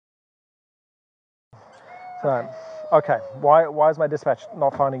So, okay. Why is my dispatch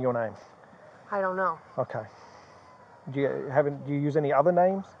not finding your name? I don't know. Okay. Do you use any other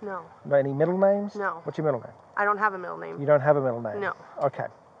names? No. No, any middle names? No. What's your middle name? I don't have a middle name. You don't have a middle name? No. Okay.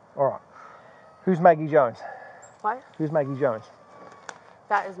 All right. Who's Maggie Jones? What? Who's Maggie Jones?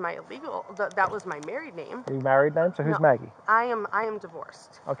 That is my legal. That was my married name. Are you married name? So who's Maggie? I am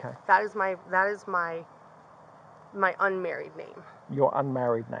divorced. Okay. That is my unmarried name. Your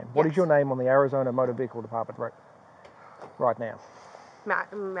unmarried name. What is your name on the Arizona Motor Vehicle Department right now?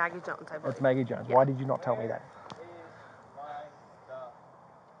 Maggie Jones, I believe. It's Maggie Jones. Yeah. Why did you not tell me that?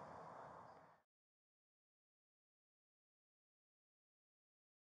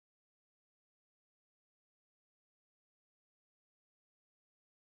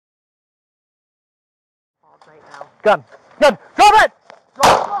 Right now. Gun! Gun! Drop it!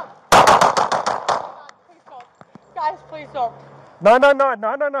 Drop it! Please don't. Guys, please don't. No.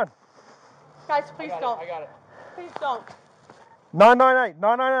 Guys, please don't. I got it. Please don't. 998.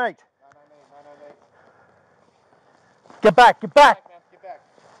 998. Get back! Get back! Get back.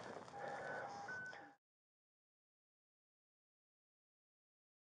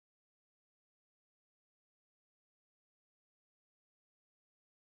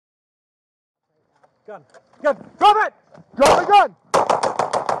 Gun! Gun! Drop it! Drop the gun!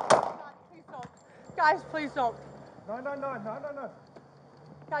 Please don't. Guys, please don't. No.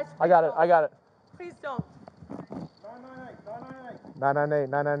 Guys, please I got it. don't. I got it. Please don't. 998.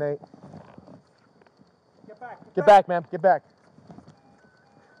 998. Get back! Get back, ma'am. Get back.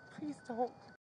 Please don't.